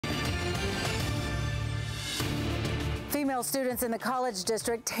female students in the college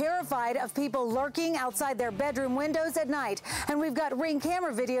district terrified of people lurking outside their bedroom windows at night. And we've got Ring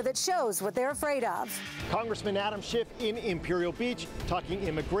camera video that shows what they're afraid of. Congressman Adam Schiff in Imperial Beach talking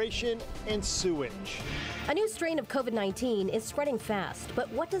immigration and sewage. A new strain of COVID-19 is spreading fast, but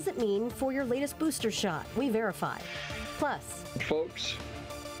what does it mean for your latest booster shot? We verify. Plus, folks,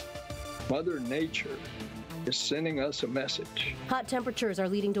 Mother Nature is sending us a message. Hot temperatures are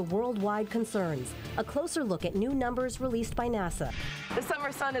leading to worldwide concerns. A closer look at new numbers released by NASA. The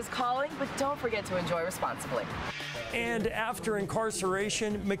summer sun is calling, but don't forget to enjoy responsibly. And after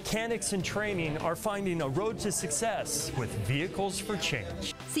incarceration, mechanics in training are finding a road to success with Vehicles for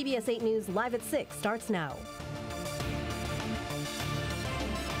Change. CBS 8 News Live at 6 starts now.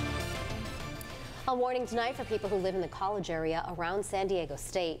 A warning tonight for people who live in the college area around San Diego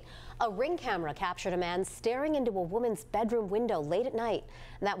State. A Ring camera captured a man staring into a woman's bedroom window late at night.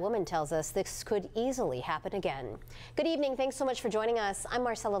 And that woman tells us this could easily happen again. Good evening. Thanks so much for joining us. I'm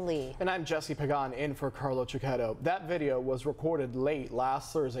Marcella Lee. And I'm Jesse Pagan in for Carlo Cicchetto. That video was recorded late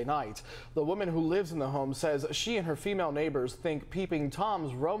last Thursday night. The woman who lives in the home says she and her female neighbors think peeping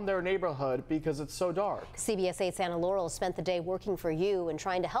Toms roam their neighborhood because it's so dark. CBS 8's Anna Laurel spent the day working for you and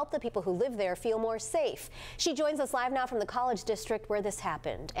trying to help the people who live there feel more safe. She joins us live now from the college district where this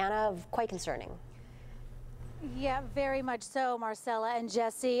happened. Anna, quite concerning. Yeah, very much so, Marcella and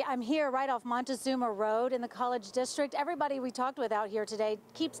Jesse. I'm here right off Montezuma Road in the college district. Everybody we talked with out here today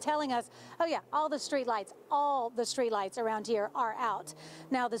keeps telling us, oh yeah, all the street lights around here are out.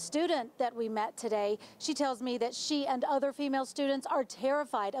 Now, the student that we met today, she tells me that she and other female students are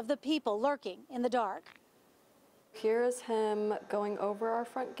terrified of the people lurking in the dark. Here is him going over our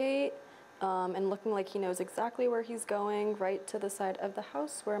front gate. And looking like he knows exactly where he's going, right to the side of the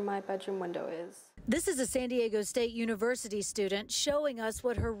house where my bedroom window is. This is a San Diego State University student showing us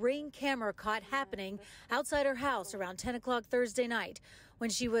what her Ring camera caught happening outside her house around 10 o'clock Thursday night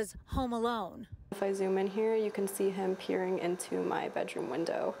when she was home alone. If I zoom in here, you can see him peering into my bedroom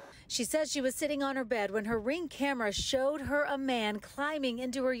window. She says she was sitting on her bed when her Ring camera showed her a man climbing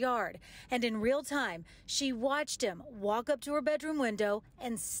into her yard. And in real time, she watched him walk up to her bedroom window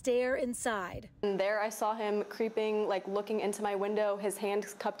and stare inside. And there I saw him creeping, like looking into my window, his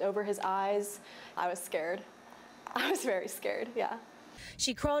hands cupped over his eyes. I was scared. I was very scared, yeah.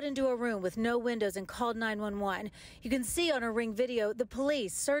 She crawled into a room with no windows and called 911. You can see on her Ring video the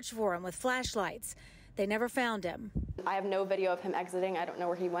police searched for him with flashlights. They never found him. I have no video of him exiting. I don't know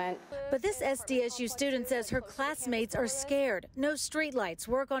where he went. But this SDSU student says her classmates are scared. No streetlights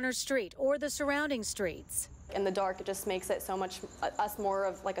work on her street or the surrounding streets. In the dark, it just makes it so much, us more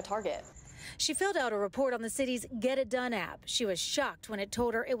of like a target. She filled out a report on the city's Get It Done app. She was shocked when it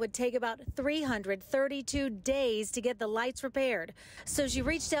told her it would take about 332 days to get the lights repaired. So she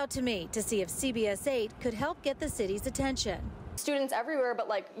reached out to me to see if CBS 8 could help get the city's attention. Students everywhere, but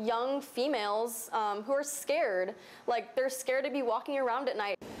like young females who are scared, like they're scared to be walking around at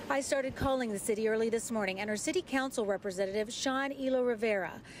night. I started calling the city early this morning and her city council representative, Sean Elo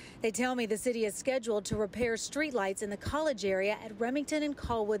Rivera. They tell me the city is scheduled to repair streetlights in the college area at Remington and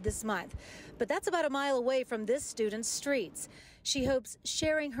Colwood this month. But that's about a mile away from this student's streets. She hopes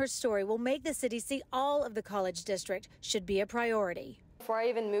sharing her story will make the city see all of the college district should be a priority. Before I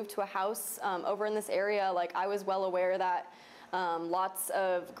even moved to a house over in this area, like I was well aware that lots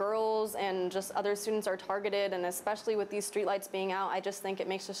of girls and just other students are targeted, and especially with these streetlights being out, I just think it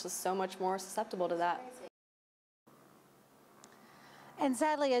makes us just so much more susceptible to that. And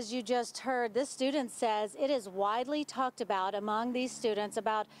sadly, as you just heard, this student says it is widely talked about among these students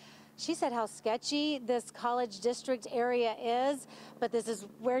about, she said, how sketchy this college district area is, but this is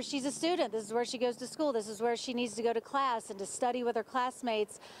where she's a student. This is where she goes to school. This is where she needs to go to class and to study with her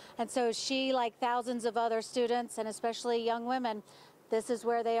classmates. And so she, like thousands of other students, and especially young women, this is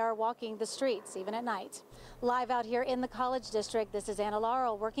where they are walking the streets, even at night. Live out here in the college district, this is Anna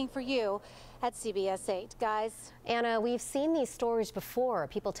Laurel working for you at CBS 8. Guys. Anna, we've seen these stories before,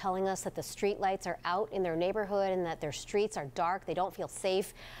 people telling us that the street lights are out in their neighborhood and that their streets are dark, they don't feel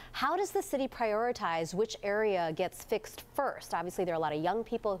safe. How does the city prioritize which area gets fixed first? Obviously, there are a lot of young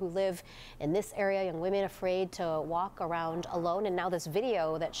people who live in this area, young women afraid to walk around alone, and now this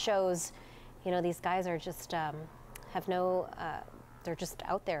video that shows, you know, these guys are just, they're just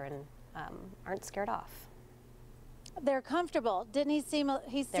out there and aren't scared off. They're comfortable. Didn't he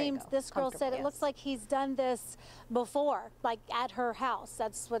seem, this girl said it looks like he's done this before, like at her house.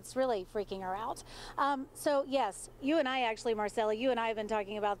 That's what's really freaking her out. So yes, you and I actually, Marcella, you and I have been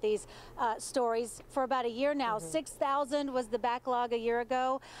talking about these stories for about a year now. 6,000 was the backlog a year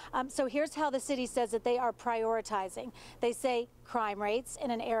ago. So here's how the city says that they are prioritizing. They say crime rates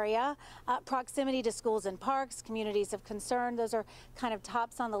in an area, proximity to schools and parks, communities of concern. Those are kind of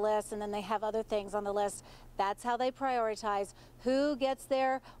tops on the list, and then they have other things on the list. That's how they prioritize who gets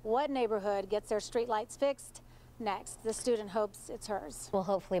there, what neighborhood gets their streetlights fixed next. The student hopes it's hers. Well,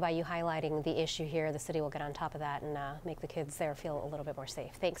 hopefully by you highlighting the issue here, the city will get on top of that and make the kids there feel a little bit more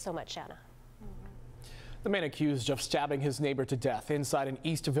safe. Thanks so much, Shanna. The man accused of stabbing his neighbor to death inside an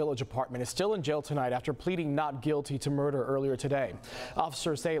East Village apartment is still in jail tonight after pleading not guilty to murder earlier today.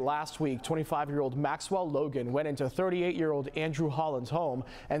 Officers say last week, 25-year-old Maxwell Logan went into 38-year-old Andrew Holland's home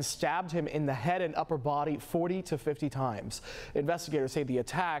and stabbed him in the head and upper body 40 to 50 times. Investigators say the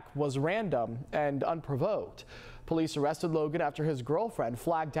attack was random and unprovoked. Police arrested Logan after his girlfriend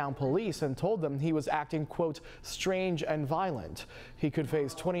flagged down police and told them he was acting, quote, strange and violent. He could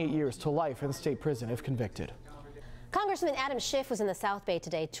face 28 years to life in state prison if convicted. Congressman Adam Schiff was in the South Bay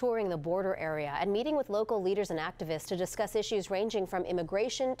today touring the border area and meeting with local leaders and activists to discuss issues ranging from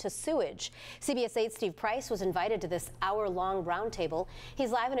immigration to sewage. CBS 8's Steve Price was invited to this hour-long roundtable.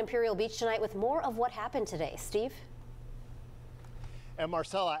 He's live in Imperial Beach tonight with more of what happened today. Steve? And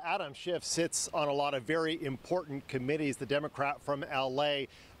Marcella, Adam Schiff sits on a lot of very important committees. The Democrat from LA,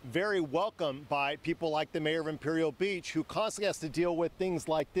 very welcomed by people like the mayor of Imperial Beach, who constantly has to deal with things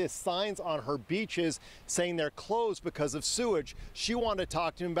like this, signs on her beaches saying they're closed because of sewage. She wanted to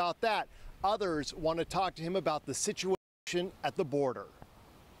talk to him about that. Others want to talk to him about the situation at the border.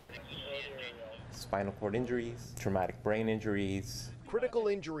 Spinal cord injuries, traumatic brain injuries. Critical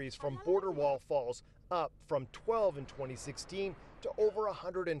injuries from border wall falls up from 12 in 2016 to over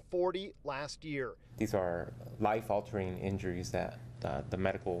 140 last year. These are life-altering injuries that the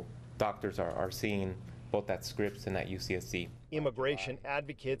medical doctors are seeing both at Scripps and at UCSC. Immigration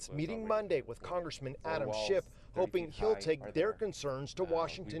advocates meeting Monday with Congressman Adam Schiff, hoping he'll take their concerns to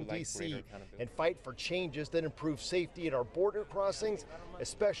Washington, D.C. and fight for changes that improve safety at our border crossings,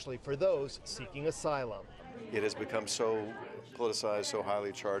 especially for those seeking asylum. It has become so politicized, so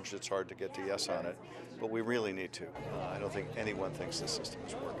highly charged, it's hard to get to yes on it. But we really need to. I don't think anyone thinks the system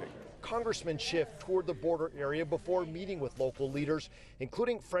is working. Congressman Schiff toured the border area before meeting with local leaders,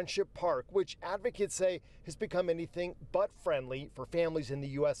 including Friendship Park, which advocates say has become anything but friendly for families in the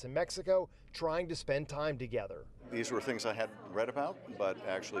U.S. and Mexico trying to spend time together. These were things I had read about, but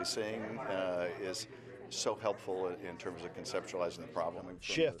actually seeing is so helpful in terms of conceptualizing the problem.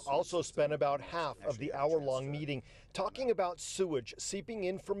 Schiff also spent about half of the hour-long meeting talking about sewage seeping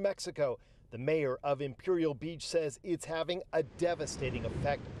in from Mexico. The mayor of Imperial Beach says it's having a devastating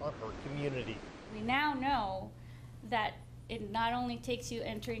effect on her community. We now know that it not only takes you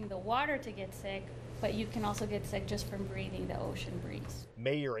entering the water to get sick, but you can also get sick just from breathing the ocean breeze.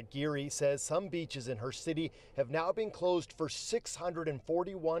 Mayor Aguirre says some beaches in her city have now been closed for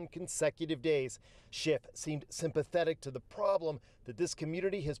 641 consecutive days. Schiff seemed sympathetic to the problem that this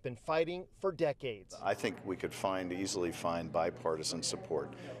community has been fighting for decades. I think we could easily find bipartisan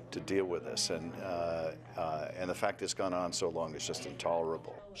support to deal with this, and the fact it's gone on so long is just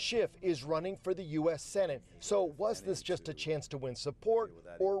intolerable. Schiff is running for the U.S. Senate, so was this just a chance to win support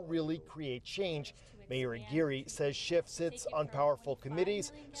or really create change? Mayor Aguirre says Schiff sits on powerful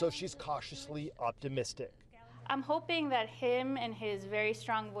committees, so she's cautiously optimistic. I'm hoping that him and his very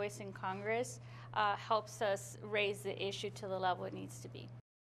strong voice in Congress helps us raise the issue to the level it needs to be.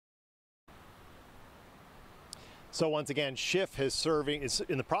 So once again, Schiff is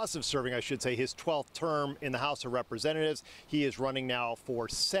in the process of serving, I should say, his 12th term in the House of Representatives. He is running now for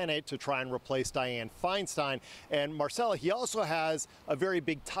Senate to try and replace Dianne Feinstein. And Marcella, he also has a very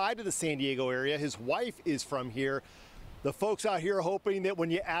big tie to the San Diego area. His wife is from here. The folks out here are hoping that when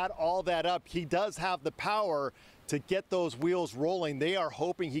you add all that up, he does have the power to get those wheels rolling. They are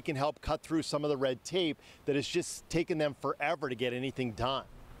hoping he can help cut through some of the red tape that has just taken them forever to get anything done.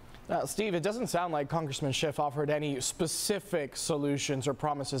 Steve, it doesn't sound like Congressman Schiff offered any specific solutions or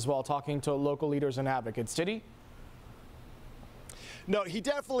promises while talking to local leaders and advocates, did he? No, he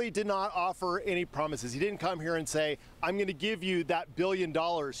definitely did not offer any promises. He didn't come here and say, I'm going to give you that $1 billion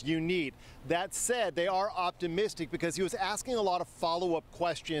you need. That said, they are optimistic because he was asking a lot of follow-up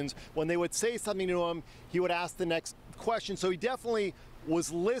questions. When they would say something to him, he would ask the next question. So he definitely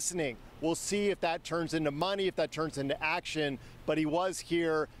was listening. We'll see if that turns into money, if that turns into action. But he was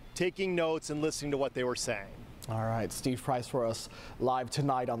here taking notes and listening to what they were saying. All right, Steve Price for us live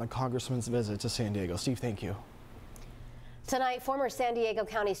tonight on the Congressman's visit to San Diego. Steve, thank you. Tonight, former San Diego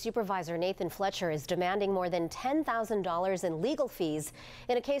County Supervisor Nathan Fletcher is demanding more than $10,000 in legal fees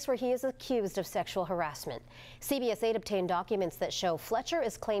in a case where he is accused of sexual harassment. CBS 8 obtained documents that show Fletcher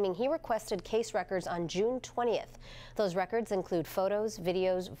is claiming he requested case records on June 20th. Those records include photos,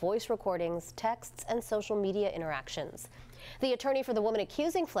 videos, voice recordings, texts, and social media interactions. The attorney for the woman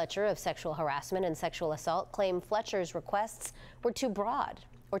accusing Fletcher of sexual harassment and sexual assault claimed Fletcher's requests were too broad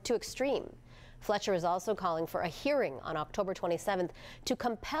or too extreme. Fletcher is also calling for a hearing on October 27th to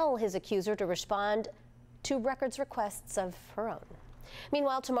compel his accuser to respond to records requests of her own.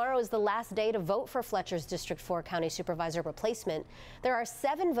 Meanwhile, tomorrow is the last day to vote for Fletcher's District 4 County Supervisor replacement. There are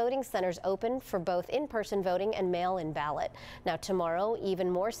 7 voting centers open for both in-person voting and mail-in ballot. Now, tomorrow, even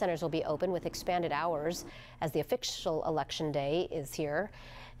more centers will be open with expanded hours as the official election day is here.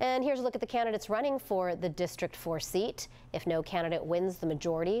 And here's a look at the candidates running for the District 4 seat. If no candidate wins the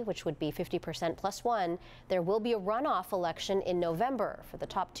majority, which would be 50% plus 1, there will be a runoff election in November for the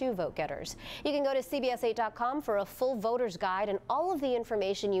top 2 vote getters. You can go to CBS8.com for a full voter's guide and all of the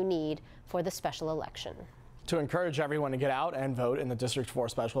information you need for the special election. To encourage everyone to get out and vote in the District 4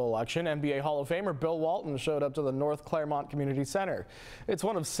 special election, NBA Hall of Famer Bill Walton showed up to the North Claremont Community Center. It's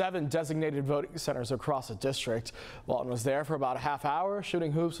one of 7 designated voting centers across the district. Walton was there for about a half hour,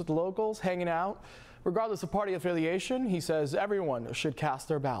 shooting hoops with the locals, hanging out. Regardless of party affiliation, he says everyone should cast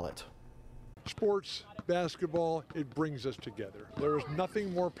their ballot. Sports, basketball, it brings us together. There is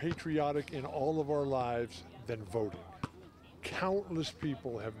nothing more patriotic in all of our lives than voting. Countless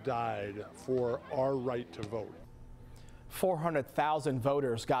people have died for our right to vote. 400,000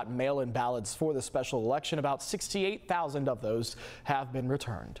 voters got mail-in ballots for the special election. About 68,000 of those have been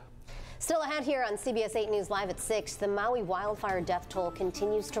returned. Still ahead here on CBS 8 News Live at 6, the Maui wildfire death toll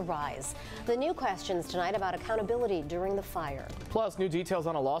continues to rise. The new questions tonight about accountability during the fire. Plus, new details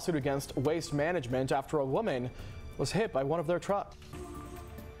on a lawsuit against Waste Management after a woman was hit by one of their trucks.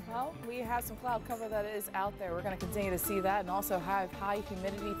 Well, we have some cloud cover that is out there. We're going to continue to see that and also have high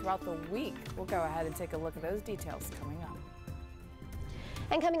humidity throughout the week. We'll go ahead and take a look at those details coming up.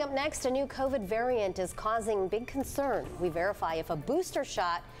 And coming up next, a new COVID variant is causing big concern. We verify if a booster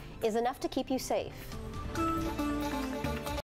shot is enough to keep you safe.